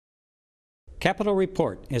Capitol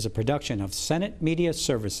Report is a production of Senate Media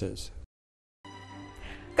Services.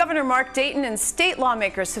 Governor Mark Dayton and state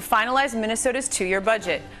lawmakers have finalized Minnesota's two-year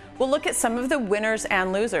budget. We'll look at some of the winners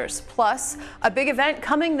and losers, plus a big event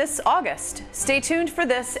coming this August. Stay tuned for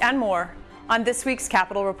this and more on this week's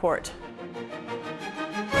Capitol Report.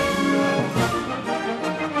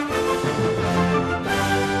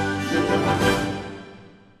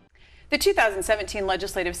 The 2017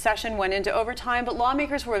 legislative session went into overtime, but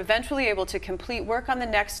lawmakers were eventually able to complete work on the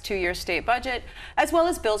next two-year state budget, as well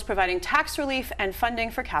as bills providing tax relief and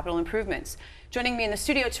funding for capital improvements. Joining me in the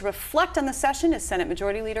studio to reflect on the session is Senate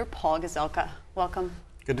Majority Leader Paul Gazelka. Welcome.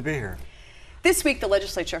 Good to be here. This week, the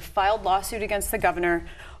legislature filed lawsuit against the governor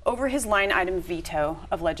over his line item veto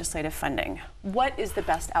of legislative funding. What is the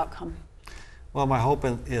best outcome? Well, my hope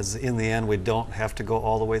is in the end we don't have to go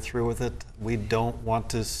all the way through with it. We don't want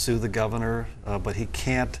to sue the governor, but he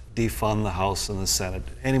can't defund the House and the Senate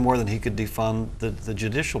any more than he could defund the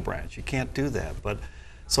judicial branch. You can't do that. But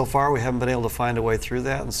so far we haven't been able to find a way through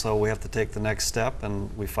that, and so we have to take the next step, and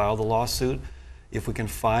we filed the lawsuit. If we can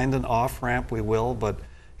find an off-ramp, we will, but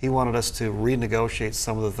he wanted us to renegotiate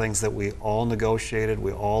some of the things that we all negotiated,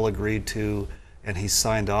 we all agreed to, and he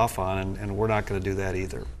signed off on, and we're not going to do that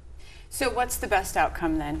either. So what's the best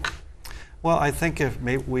outcome then? Well, I think if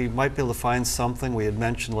maybe we might be able to find something. We had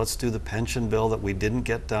mentioned let's do the pension bill that we didn't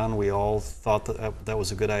get done. We all thought that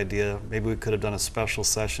was a good idea. Maybe we could have done a special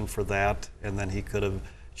session for that, and then he could have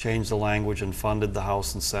changed the language and funded the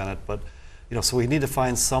House and Senate. But so we need to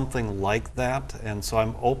find something like that, and so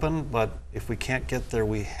I'm open, but if we can't get there,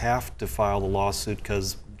 we have to file the lawsuit,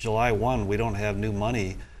 because July 1, we don't have new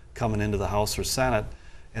money coming into the House or Senate.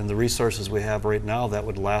 And the resources we have right now, that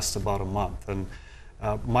would last about a month. And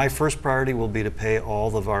my first priority will be to pay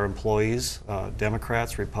all of our employees,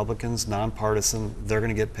 Democrats, Republicans, nonpartisan. They're going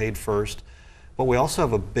to get paid first. But we also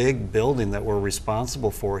have a big building that we're responsible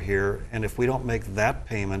for here, and if we don't make that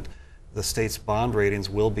payment, the state's bond ratings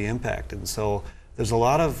will be impacted. And so there's a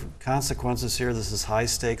lot of consequences here. This is high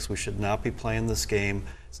stakes. We should not be playing this game.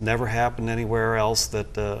 It's never happened anywhere else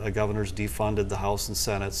that a governor's defunded the House and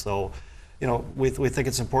Senate. So we think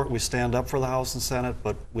it's important we stand up for the House and Senate,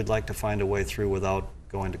 but we'd like to find a way through without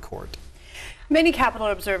going to court. Many Capitol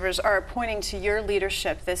observers are pointing to your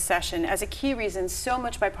leadership this session as a key reason so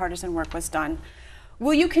much bipartisan work was done.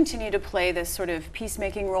 Will you continue to play this sort of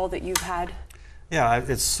peacemaking role that you've had? Yeah,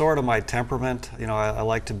 it's sort of my temperament. I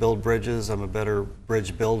like to build bridges. I'm a better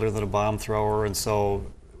bridge builder than a bomb thrower, and so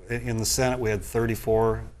in the Senate we had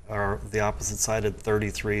 34, the opposite side had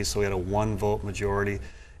 33, so we had a one-vote majority.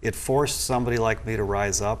 It forced somebody like me to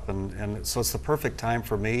rise up, and so it's the perfect time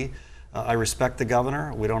for me. I respect the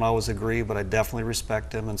governor. We don't always agree, but I definitely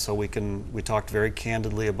respect him, and so we talked very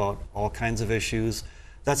candidly about all kinds of issues.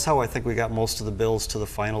 That's how I think we got most of the bills to the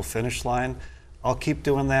final finish line. I'll keep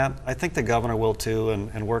doing that. I think the governor will too,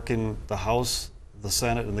 and working the House, the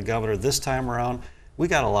Senate, and the governor this time around, we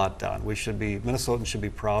got a lot done. Minnesotans should be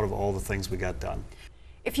proud of all the things we got done.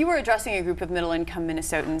 If you were addressing a group of middle-income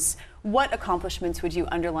Minnesotans, what accomplishments would you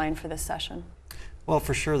underline for this session? Well,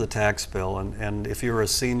 for sure the tax bill, and if you're a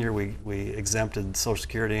senior, we exempted Social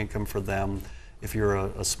Security income for them. If you're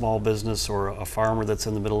a small business or a farmer that's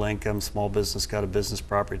in the middle income, small business got a business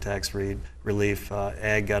property tax relief,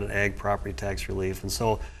 ag got an ag property tax relief, and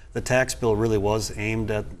so the tax bill really was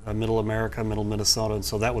aimed at middle America, middle Minnesota, and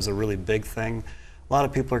so that was a really big thing. A lot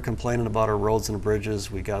of people are complaining about our roads and bridges.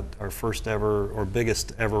 We got our first ever or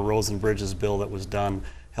biggest ever roads and bridges bill that was done,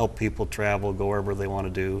 help people travel, go wherever they want to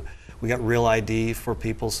do. We got real ID for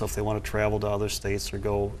people, so if they want to travel to other states or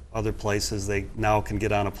go other places, they now can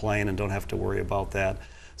get on a plane and don't have to worry about that.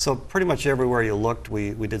 So pretty much everywhere you looked,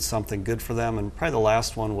 we did something good for them. And probably the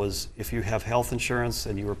last one was if you have health insurance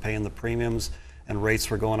and you were paying the premiums and rates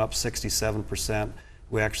were going up 67%,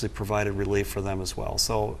 we actually provided relief for them as well.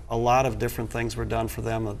 So a lot of different things were done for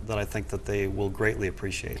them that I think that they will greatly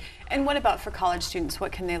appreciate. And what about for college students?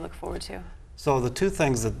 What can they look forward to? So the two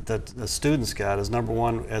things that the students got is, number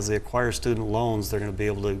one, as they acquire student loans, they're going to be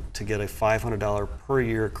able to get a $500 per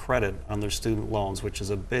year credit on their student loans, which is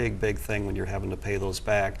a big, big thing when you're having to pay those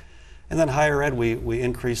back. And then higher ed, we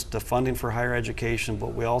increased the funding for higher education,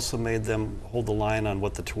 but we also made them hold the line on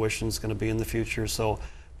what the tuition is going to be in the future. So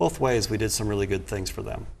both ways, we did some really good things for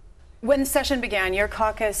them. When the session began, your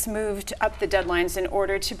caucus moved up the deadlines in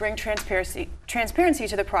order to bring transparency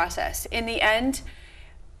to the process. In the end,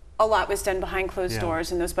 a lot was done behind closed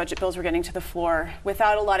doors, and those budget bills were getting to the floor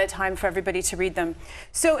without a lot of time for everybody to read them.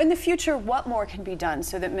 So in the future, what more can be done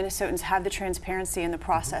so that Minnesotans have the transparency in the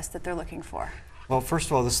process that they're looking for? Well, first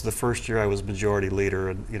of all, this is the first year I was majority leader,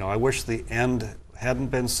 and I wish the end hadn't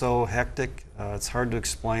been so hectic. It's hard to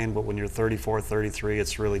explain, but when you're 34, 33,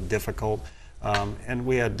 it's really difficult. And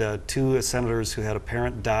we had 2 senators who had a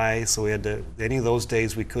parent die, so we had to, any of those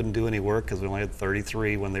days we couldn't do any work because we only had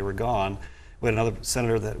 33 when they were gone. We had another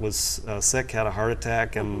senator that was sick, had a heart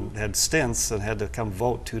attack, and had stints and had to come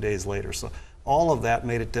vote 2 days later. So all of that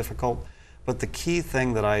made it difficult. But the key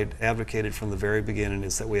thing that I advocated from the very beginning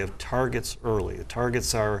is that we have targets early. The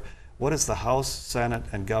targets are, what does the House, Senate,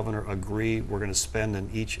 and Governor agree we're going to spend in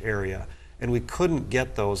each area? And we couldn't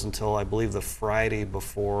get those until, I believe, the Friday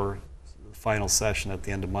before the final session at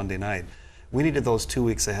the end of Monday night. We needed those 2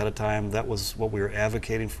 weeks ahead of time. That was what we were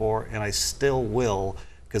advocating for, and I still will,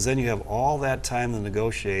 because then you have all that time to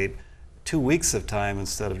negotiate, 2 weeks of time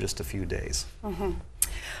instead of just a few days.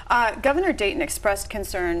 Governor Dayton expressed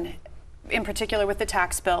concern, in particular with the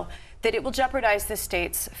tax bill, that it will jeopardize the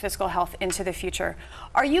state's fiscal health into the future.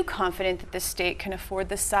 Are you confident that the state can afford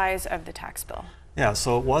the size of the tax bill? Yeah,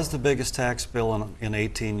 so it was the biggest tax bill in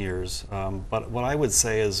 18 years. But what I would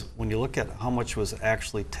say is when you look at how much was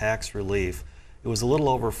actually tax relief, it was a little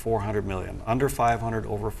over 400 million, under 500,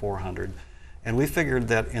 over 400. And we figured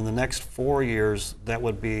that in the next 4 years, that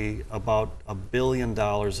would be about $1 billion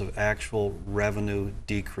of actual revenue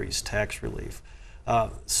decrease, tax relief.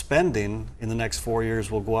 Spending in the next 4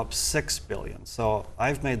 years will go up $6 billion. So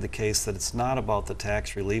I've made the case that it's not about the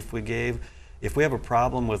tax relief we gave. If we have a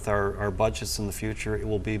problem with our budgets in the future, it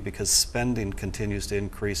will be because spending continues to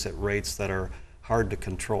increase at rates that are hard to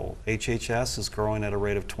control. HHS is growing at a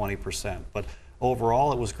rate of 20%, but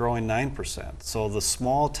overall it was growing 9%. So the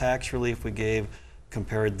small tax relief we gave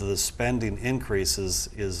compared to the spending increases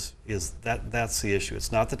that's the issue.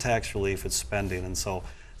 It's not the tax relief, it's spending. And so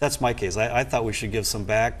that's my case. I thought we should give some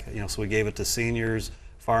back, so we gave it to seniors,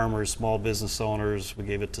 farmers, small business owners, we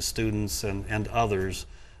gave it to students and others.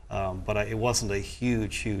 But it wasn't a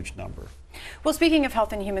huge number. Well, speaking of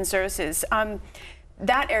health and human services,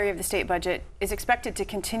 that area of the state budget is expected to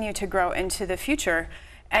continue to grow into the future,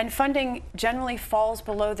 and funding generally falls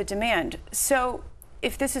below the demand. So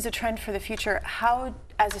if this is a trend for the future, how,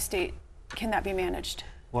 as a state, can that be managed?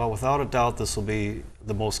 Well, without a doubt, this will be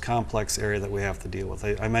the most complex area that we have to deal with.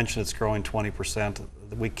 I mentioned it's growing 20%.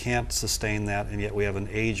 We can't sustain that, and yet we have an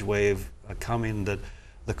age wave coming that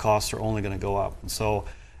the costs are only going to go up. And so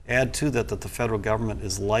add to that the federal government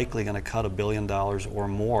is likely going to cut $1 billion or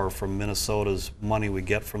more from Minnesota's money we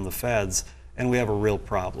get from the feds, and we have a real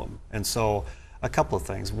problem. And so a couple of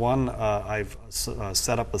things. One, I've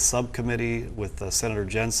set up a subcommittee with Senator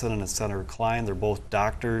Jensen and Senator Klein. They're both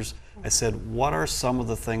doctors. I said, what are some of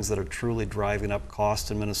the things that are truly driving up cost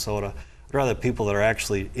in Minnesota? I'd rather people that are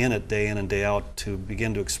actually in it day in and day out to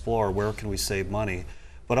begin to explore where can we save money,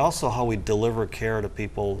 but also how we deliver care to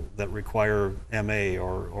people that require MA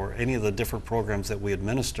or any of the different programs that we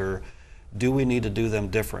administer. Do we need to do them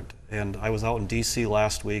different? And I was out in DC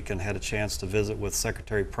last week and had a chance to visit with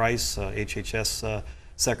Secretary Price, HHS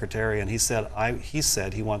Secretary, and he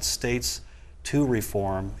said he wants states to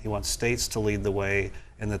reform, he wants states to lead the way,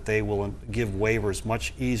 and that they will give waivers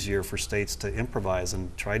much easier for states to improvise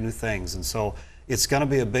and try new things. And so it's going to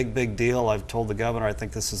be a big deal. I've told the governor I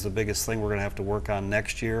think this is the biggest thing we're going to have to work on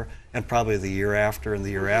next year and probably the year after and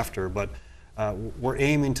the year after. But we're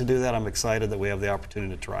aiming to do that. I'm excited that we have the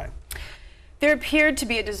opportunity to try. There appeared to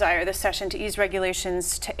be a desire this session to ease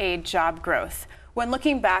regulations to aid job growth. When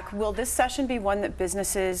looking back, will this session be one that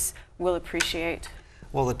businesses will appreciate?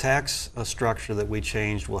 Well, the tax structure that we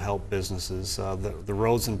changed will help businesses. The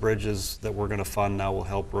roads and bridges that we're going to fund now will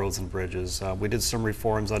help roads and bridges. We did some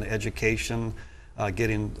reforms on education,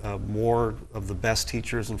 getting more of the best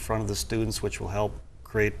teachers in front of the students, which will help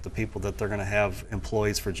create the people that they're going to have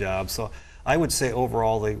employees for jobs. So I would say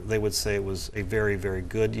overall they would say it was a very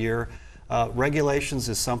good year. Regulations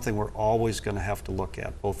is something we're always going to have to look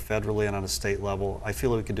at, both federally and on a state level. I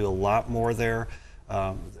feel we could do a lot more there.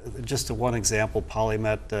 Just one example,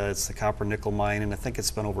 Polymet, it's the copper nickel mine, and I think it's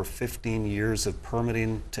been over 15 years of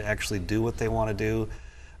permitting to actually do what they want to do.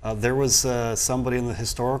 There was somebody in the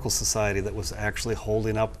Historical Society that was actually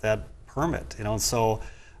holding up that permit, and so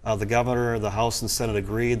the governor, the House and Senate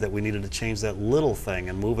agreed that we needed to change that little thing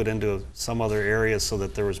and move it into some other area so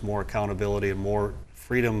that there was more accountability and more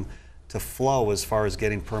freedom to flow as far as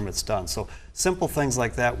getting permits done. So simple things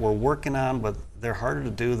like that we're working on, but they're harder to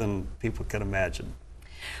do than people can imagine.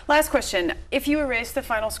 Last question. If you erase the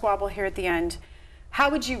final squabble here at the end, how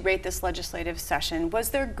would you rate this legislative session? Was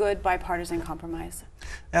there good bipartisan compromise?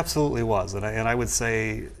 Absolutely was. And I would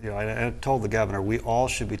say, I told the governor, we all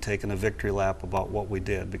should be taking a victory lap about what we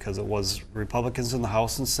did, because it was Republicans in the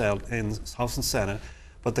House and Senate,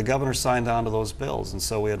 But the governor signed on to those bills, and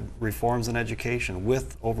so we had reforms in education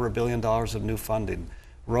with over $1 billion of new funding.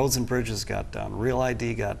 Roads and bridges got done, Real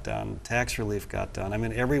ID got done, tax relief got done. I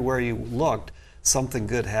mean, everywhere you looked, something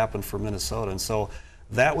good happened for Minnesota. And so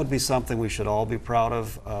that would be something we should all be proud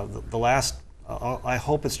of. I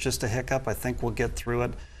hope it's just a hiccup. I think we'll get through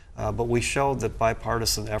it. But we showed that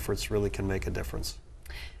bipartisan efforts really can make a difference.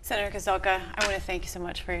 Senator Gazelka, I want to thank you so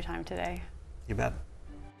much for your time today. You bet.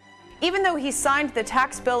 Even though he signed the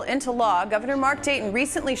tax bill into law, Governor Mark Dayton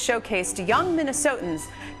recently showcased young Minnesotans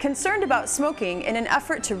concerned about smoking in an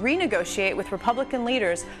effort to renegotiate with Republican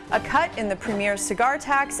leaders a cut in the premier's cigar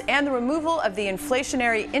tax and the removal of the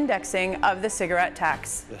inflationary indexing of the cigarette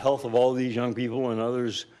tax. The health of all these young people and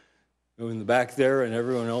others in the back there and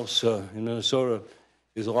everyone else in Minnesota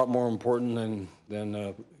is a lot more important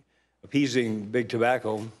than appeasing big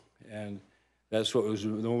tobacco, and that's what was the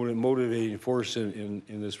motivating force in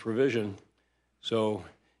this provision. So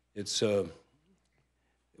it's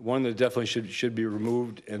one that definitely should be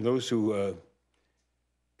removed, and those who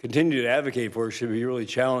continue to advocate for it should be really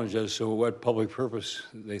challenged as to what public purpose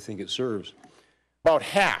they think it serves. About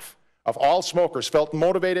half of all smokers felt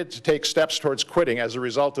motivated to take steps towards quitting as a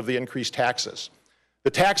result of the increased taxes. The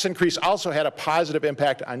tax increase also had a positive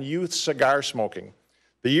impact on youth cigar smoking.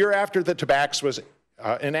 The year after the tax was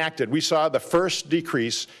enacted, we saw the first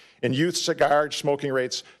decrease in youth cigar smoking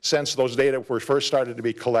rates since those data were first started to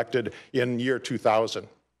be collected in year 2000.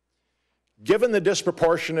 Given the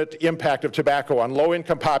disproportionate impact of tobacco on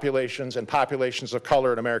low-income populations and populations of color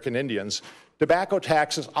and American Indians, tobacco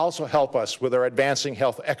taxes also help us with our advancing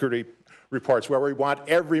health equity reports, where we want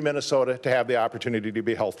every Minnesota to have the opportunity to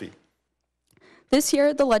be healthy. This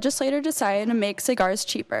year, the legislature decided to make cigars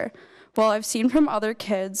cheaper. Well, I've seen from other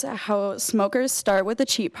kids how smokers start with the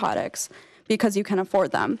cheap products because you can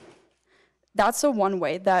afford them. That's the one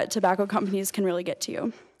way that tobacco companies can really get to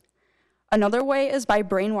you. Another way is by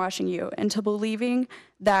brainwashing you into believing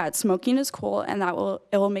that smoking is cool and that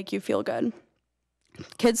it will make you feel good.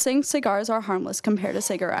 Kids think cigars are harmless compared to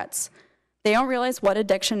cigarettes. They don't realize what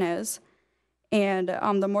addiction is, and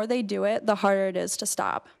the more they do it, the harder it is to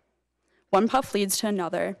stop. One puff leads to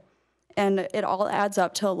another, and it all adds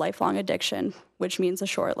up to a lifelong addiction, which means a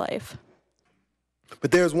short life.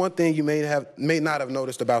 But there's one thing you may not have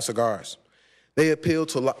noticed about cigars. They appeal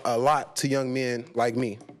to a lot to young men like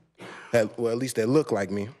me, well, at least that look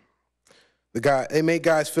like me. They make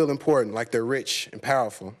guys feel important, like they're rich and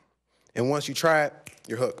powerful. And once you try it,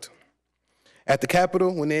 you're hooked. At the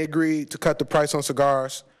Capitol, when they agreed to cut the price on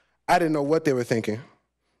cigars, I didn't know what they were thinking.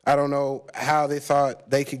 I don't know how they thought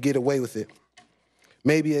they could get away with it.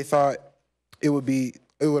 Maybe they thought it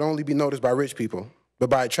would only be noticed by rich people. But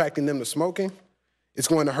by attracting them to smoking, it's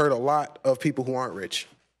going to hurt a lot of people who aren't rich.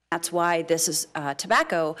 That's why this is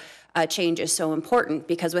tobacco change is so important,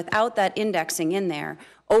 because without that indexing in there,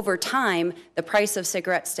 over time, the price of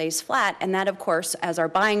cigarettes stays flat, and that, of course, as our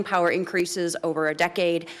buying power increases over a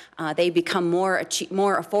decade, they become more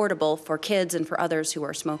affordable for kids and for others who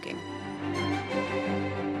are smoking.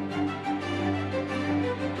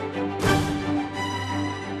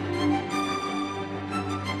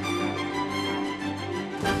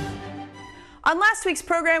 On last week's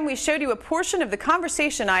program, we showed you a portion of the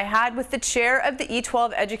conversation I had with the chair of the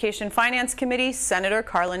E12 Education Finance Committee, Senator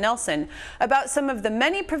Carla Nelson, about some of the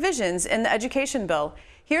many provisions in the education bill.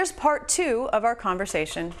 Here's part 2 of our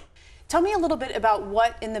conversation. Tell me a little bit about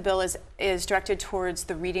what in the bill is directed towards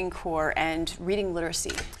the Reading Corps and reading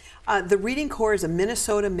literacy. The Reading Corps is a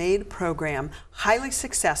Minnesota-made program, highly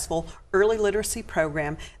successful early literacy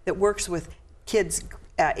program that works with kids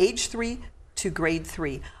age 3 to grade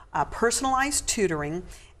 3. Personalized tutoring,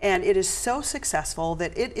 and it is so successful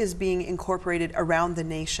that it is being incorporated around the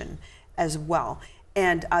nation as well.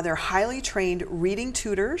 And they're highly trained reading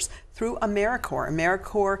tutors through AmeriCorps.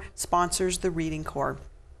 AmeriCorps sponsors the Reading Corps.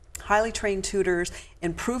 Highly trained tutors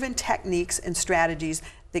and proven techniques and strategies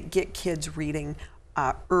that get kids reading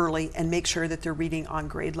early and make sure that they're reading on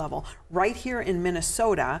grade level. Right here in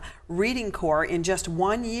Minnesota, Reading Corps in just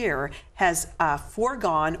 1 year has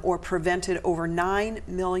foregone or prevented over $9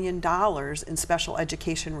 million in special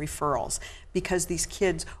education referrals because these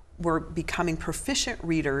kids were becoming proficient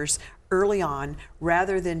readers early on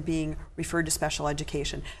rather than being referred to special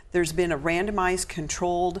education. There's been a randomized,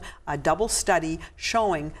 controlled, double study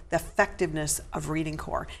showing the effectiveness of Reading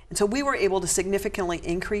Corps. And so we were able to significantly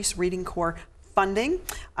increase Reading Corps funding,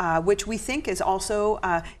 which we think is also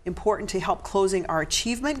important to help closing our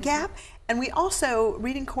achievement gap And we also,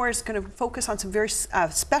 Reading Corps is going to focus on some very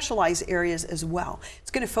specialized areas as well. It's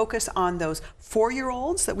going to focus on those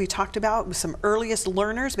 4-year-olds that we talked about with some earliest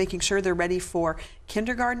learners, making sure they're ready for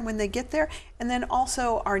kindergarten when they get there. And then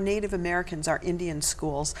also our Native Americans, our Indian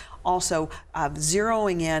schools, also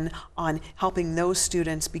zeroing in on helping those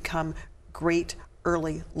students become great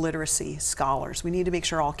early literacy scholars. We need to make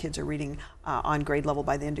sure all kids are reading on grade level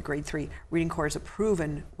by the end of grade 3. Reading Corps is a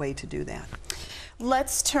proven way to do that.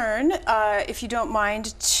 Let's turn, if you don't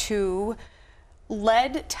mind, to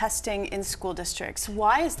lead testing in school districts.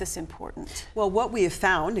 Why is this important? Well, what we have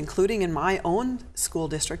found, including in my own school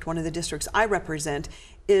district, one of the districts I represent,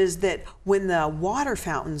 is that when the water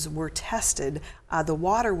fountains were tested, the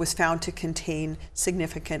water was found to contain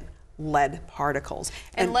significant lead particles.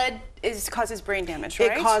 And lead causes brain damage,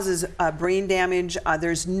 right? It causes brain damage.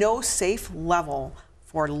 There's no safe level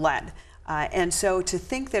for lead. And so to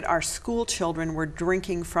think that our school children were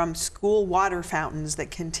drinking from school water fountains that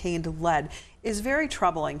contained lead is very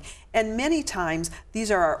troubling. And many times these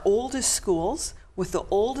are our oldest schools with the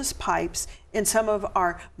oldest pipes in some of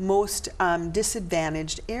our most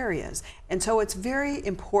disadvantaged areas. And so it's very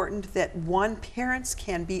important that parents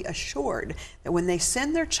can be assured that when they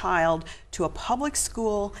send their child to a public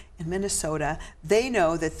school in Minnesota, they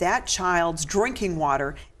know that that child's drinking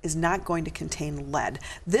water is not going to contain lead.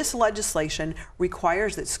 This legislation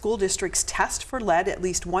requires that school districts test for lead at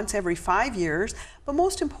least once every 5 years, but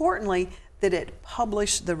most importantly, that it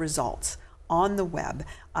publish the results on the web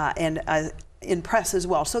and in press as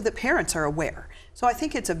well, so that parents are aware. So I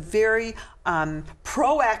think it's a very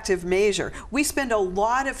proactive measure. We spend a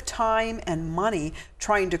lot of time and money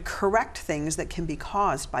trying to correct things that can be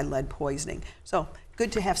caused by lead poisoning. So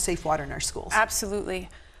good to have safe water in our schools. Absolutely.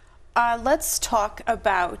 Let's talk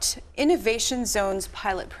about Innovation Zones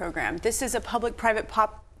pilot program. This is a public-private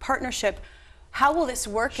partnership. How will this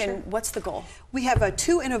work and what's the goal? We have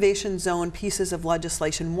 2 innovation zone pieces of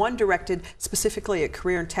legislation, one directed specifically at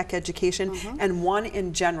career and tech education and one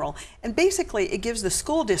in general. And basically it gives the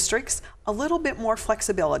school districts a little bit more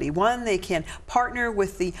flexibility. One, they can partner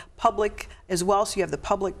with the public as well, so you have the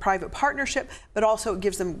public-private partnership, but also it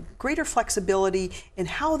gives them greater flexibility in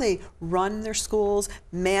how they run their schools,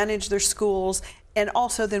 manage their schools, and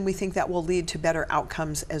also then we think that will lead to better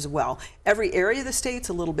outcomes as well. Every area of the state's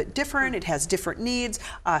a little bit different. It has different needs,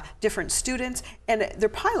 different students, and they're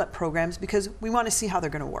pilot programs because we want to see how they're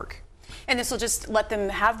going to work. And this will just let them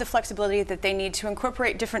have the flexibility that they need to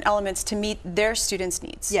incorporate different elements to meet their students'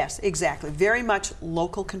 needs. Yes, exactly. Very much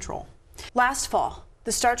local control. Last fall,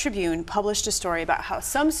 the Star-Tribune published a story about how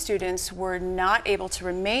some students were not able to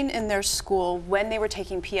remain in their school when they were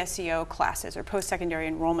taking PSEO classes or post-secondary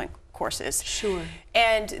enrollment courses. Sure.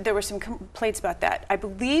 And there were some complaints about that. I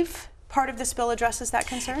believe part of this bill addresses that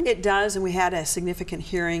concern? It does, and we had a significant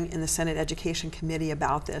hearing in the Senate Education Committee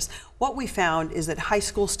about this. What we found is that high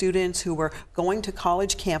school students who were going to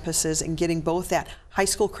college campuses and getting both that high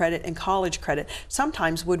school credit and college credit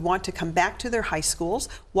sometimes would want to come back to their high schools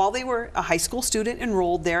while they were a high school student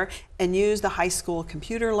enrolled there and use the high school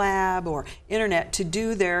computer lab or internet to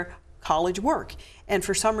do their college work. And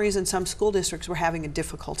for some reason, some school districts were having a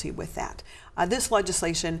difficulty with that. This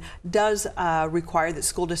legislation does require that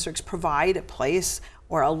school districts provide a place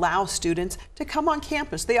or allow students to come on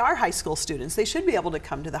campus. They are high school students. They should be able to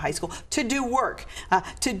come to the high school to do work,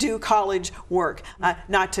 to do college work,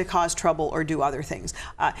 not to cause trouble or do other things.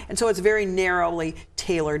 And so it's very narrowly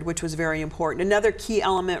tailored, which was very important. Another key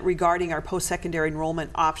element regarding our post-secondary enrollment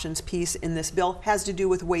options piece in this bill has to do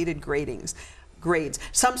with weighted grades.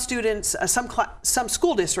 Some students, some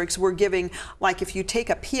school districts were giving, like if you take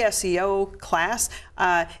a PSEO class,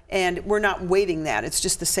 and we're not weighting that. It's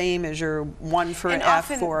just the same as your one for and F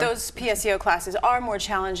often for. Those PSEO classes are more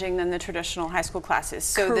challenging than the traditional high school classes.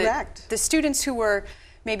 So correct. The students who were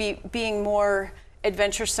maybe being more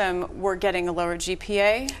adventuresome were getting a lower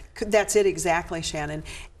GPA? That's it exactly, Shannon.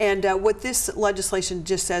 And what this legislation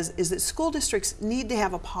just says is that school districts need to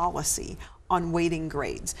have a policy on weighting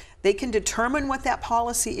grades. They can determine what that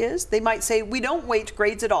policy is. They might say, we don't weight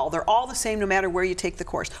grades at all. They're all the same no matter where you take the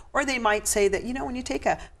course. Or they might say that, you know, when you take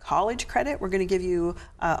a college credit, we're going to give you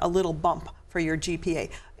a little bump for your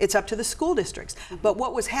GPA. It's up to the school districts. But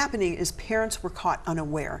what was happening is parents were caught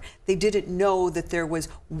unaware. They didn't know that there was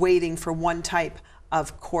weighting for one type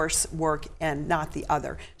of coursework and not the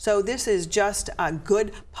other. So this is just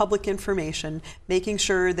good public information, making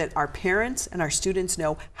sure that our parents and our students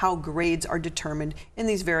know how grades are determined in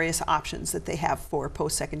these various options that they have for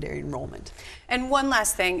post-secondary enrollment. And one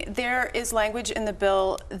last thing, there is language in the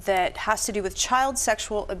bill that has to do with child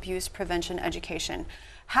sexual abuse prevention education.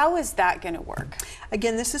 How is that going to work?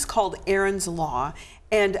 Again, this is called Aaron's Law.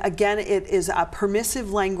 And again, it is a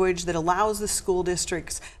permissive language that allows the school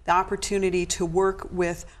districts the opportunity to work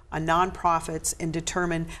with nonprofits and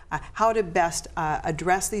determine how to best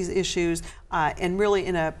address these issues and really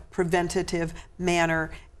in a preventative manner,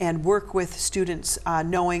 and work with students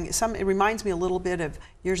knowing it reminds me a little bit of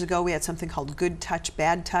years ago we had something called good touch,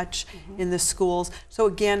 bad touch in the schools. So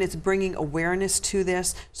again, it's bringing awareness to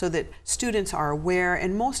this so that students are aware,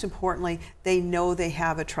 and most importantly, they know they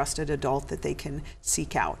have a trusted adult that they can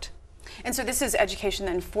seek out. And so this is education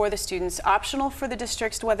then for the students, optional for the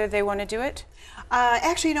districts whether they want to do it?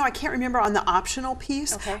 Actually, I can't remember on the optional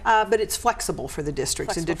piece, but it's flexible for the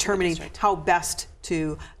districts in determining how best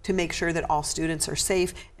to make sure that all students are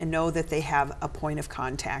safe and know that they have a point of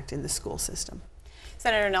contact in the school system.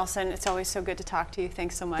 Senator Nelson, it's always so good to talk to you.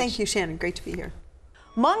 Thanks so much. Thank you, Shannon. Great to be here.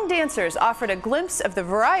 Hmong dancers offered a glimpse of the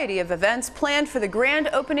variety of events planned for the grand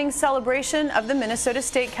opening celebration of the Minnesota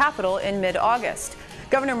State Capitol in mid-August.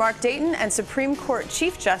 Governor Mark Dayton and Supreme Court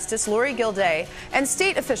Chief Justice Lori Gilday and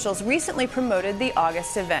state officials recently promoted the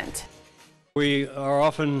August event. We are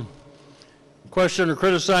often questioned or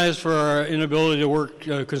criticized for our inability to work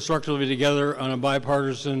constructively together on a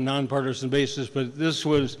bipartisan, nonpartisan basis, but this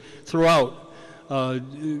was throughout.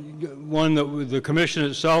 One, the commission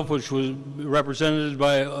itself, which was represented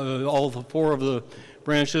by all four of the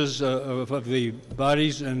branches of the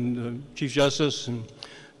bodies, and Chief Justice and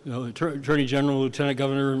Attorney General, Lieutenant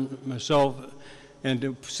Governor, myself,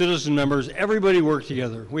 and citizen members, everybody worked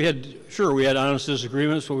together. We had honest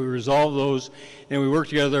disagreements, but we resolved those, and we worked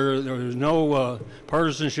together. There was no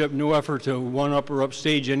partisanship, no effort to one-up or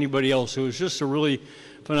upstage anybody else. It was just a really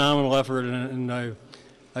phenomenal effort, and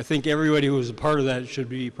I think everybody who was a part of that should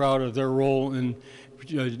be proud of their role in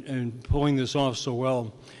pulling this off so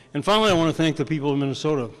well. And finally, I want to thank the people of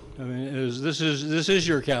Minnesota. I mean, this is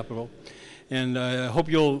your capital. And I hope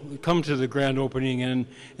you'll come to the grand opening and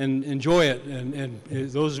enjoy it. And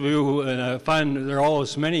those of you who, and I find there are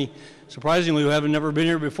always many, surprisingly, who haven't never been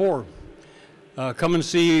here before, come and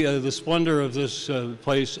see the splendor of this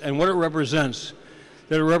place and what it represents.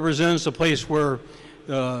 That it represents a place where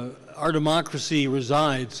our democracy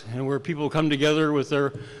resides, and where people come together with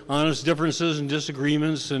their honest differences and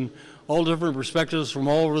disagreements and all different perspectives from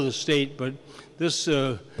all over the state. But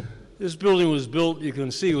this building was built, you can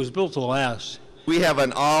see, it was built to last. We have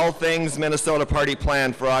an all things Minnesota party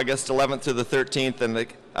planned for August 11th through the 13th,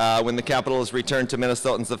 and when the Capitol is returned to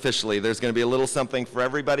Minnesotans officially. There's going to be a little something for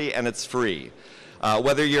everybody, and it's free.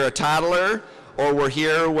 Whether you're a toddler or were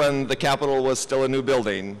here when the Capitol was still a new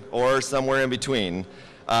building or somewhere in between,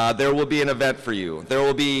 there will be an event for you. There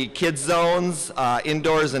will be kids zones,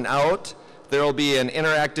 indoors and out. There will be an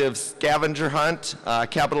interactive scavenger hunt,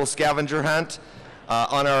 Capitol scavenger hunt.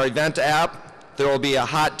 On our event app, there will be a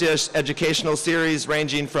hot dish educational series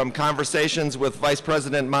ranging from conversations with Vice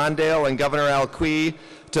President Mondale and Governor Alquist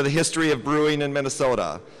to the history of brewing in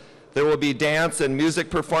Minnesota. There will be dance and music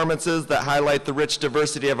performances that highlight the rich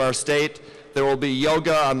diversity of our state. There will be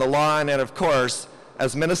yoga on the lawn, and of course,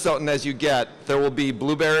 as Minnesotan as you get, there will be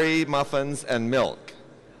blueberry muffins and milk.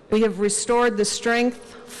 We have restored the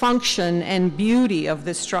strength, function, and beauty of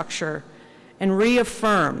this structure and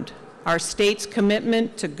reaffirmed our state's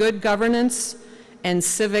commitment to good governance and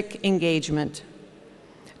civic engagement.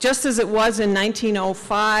 Just as it was in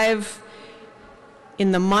 1905,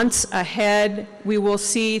 in the months ahead, we will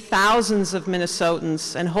see thousands of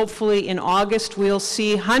Minnesotans, and hopefully in August we'll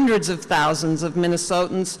see hundreds of thousands of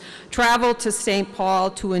Minnesotans travel to St. Paul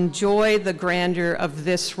to enjoy the grandeur of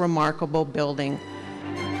this remarkable building.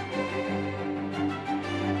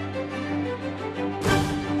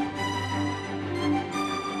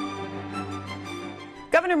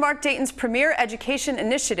 Governor Mark Dayton's premier education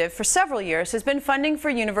initiative for several years has been funding for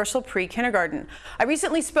universal pre-kindergarten. I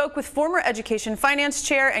recently spoke with former Education Finance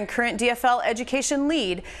Chair and current DFL Education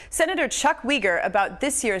Lead, Senator Chuck Wiger, about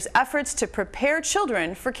this year's efforts to prepare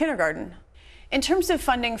children for kindergarten. In terms of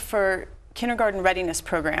funding for kindergarten readiness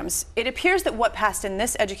programs, it appears that what passed in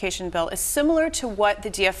this education bill is similar to what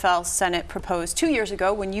the DFL Senate proposed 2 years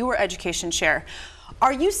ago when you were Education Chair.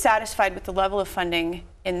 Are you satisfied with the level of funding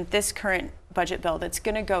in this current budget bill that's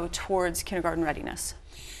going to go towards kindergarten readiness?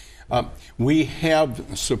 We have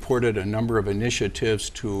supported a number of initiatives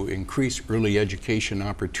to increase early education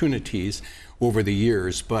opportunities over the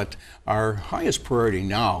years, but our highest priority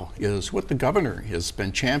now is what the governor has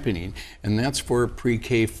been championing, and that's for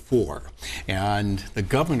pre-K 4. And the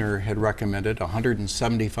governor had recommended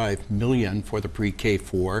 $175 million for the pre-K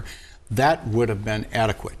 4. that would have been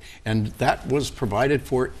adequate. And that was provided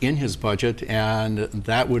for in his budget, and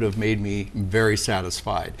that would have made me very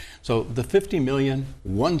satisfied. So the $50 million,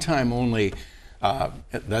 one time only,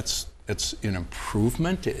 it's an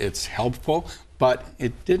improvement, it's helpful, but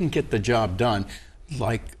it didn't get the job done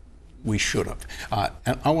like we should have.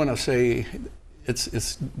 And I want to say,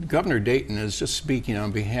 it's Governor Dayton is just speaking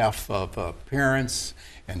on behalf of parents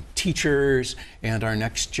and teachers and our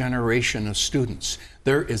next generation of students.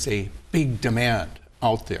 There is a big demand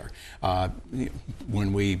out there.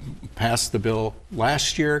 When we passed the bill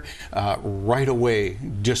last year, right away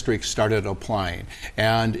districts started applying.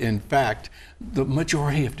 And in fact, the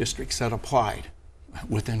majority of districts that applied,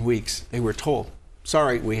 within weeks, they were told,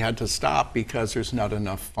 sorry, we had to stop because there's not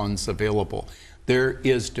enough funds available. There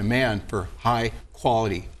is demand for high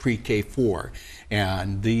quality pre-K4,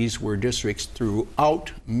 and these were districts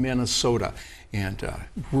throughout Minnesota, and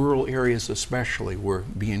rural areas especially were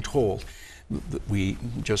being told that we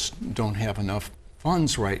just don't have enough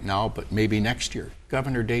funds right now, but maybe next year.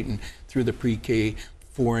 Governor Dayton, through the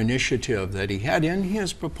pre-K4 initiative that he had in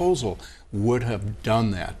his proposal, would have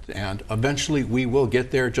done that. And eventually we will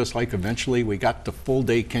get there, just like eventually we got to full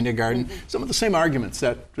day kindergarten. Some of the same arguments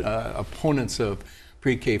that opponents of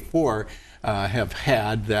pre-K4 have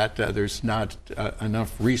had, that there's not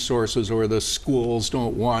enough resources, or the schools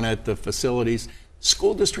don't want it, the facilities.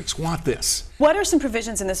 School districts want this. What are some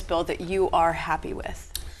provisions in this bill that you are happy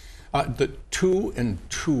with? The 2 and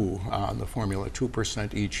 2, the formula,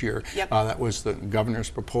 2% each year. Yep. That was the governor's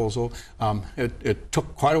proposal. It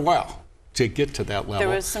took quite a while to get to that level.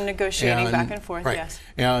 There was some negotiating back and forth, right. yes.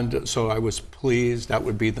 And so I was pleased. That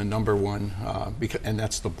would be the number one, and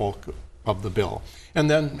that's the bulk of the bill. And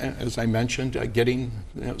then, as I mentioned, getting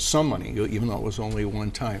some money, even though it was only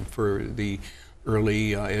one time, for the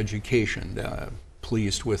early education.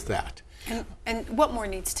 Pleased with that. And what more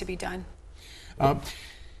needs to be done?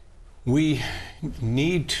 We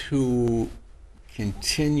need to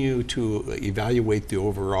continue to evaluate the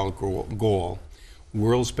overall goal,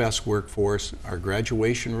 world's best workforce, our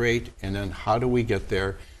graduation rate, and then how do we get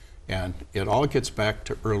there? And it all gets back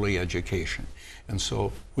to early education. And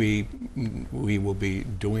so we will be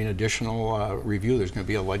doing additional review. There's going to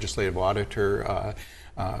be a legislative auditor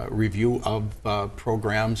review of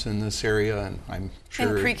programs in this area, and I'm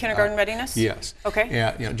sure. In pre-kindergarten readiness? Yes. Okay.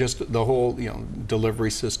 Yeah, just the whole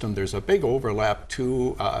delivery system. There's a big overlap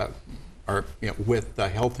too, with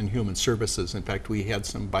Health and Human Services. In fact, we had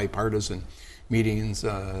some bipartisan meetings.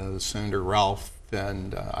 Senator Ralph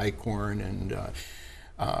and Eichhorn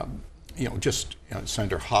and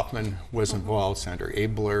Senator Hoffman was involved, Senator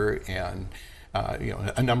Abler, and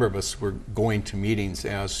a number of us were going to meetings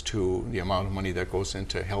as to the amount of money that goes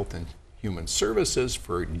into Health and Human Services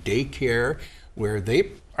for daycare, where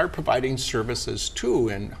they are providing services too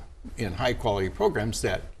in high quality programs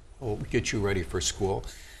that will get you ready for school.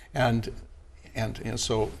 And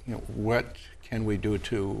so what can we do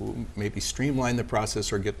to maybe streamline the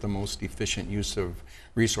process or get the most efficient use of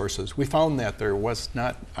resources? We found that there was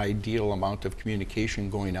not ideal amount of communication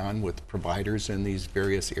going on with providers in these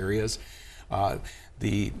various areas.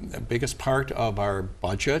 The biggest part of our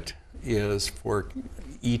budget is for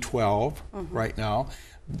E12 right now.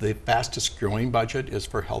 The fastest growing budget is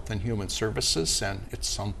for Health and Human Services, and at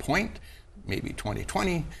some point, maybe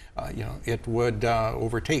 2020, it would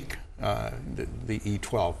overtake the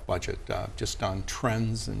E12 budget, just on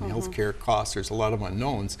trends and healthcare costs. There's a lot of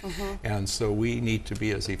unknowns, and so we need to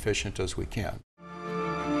be as efficient as we can.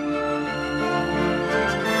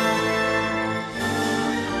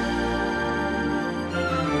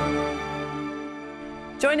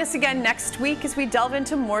 Join us again next week as we delve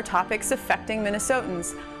into more topics affecting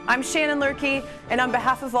Minnesotans. I'm Shannon Loehrke, and on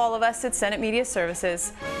behalf of all of us at Senate Media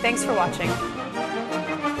Services, thanks for watching.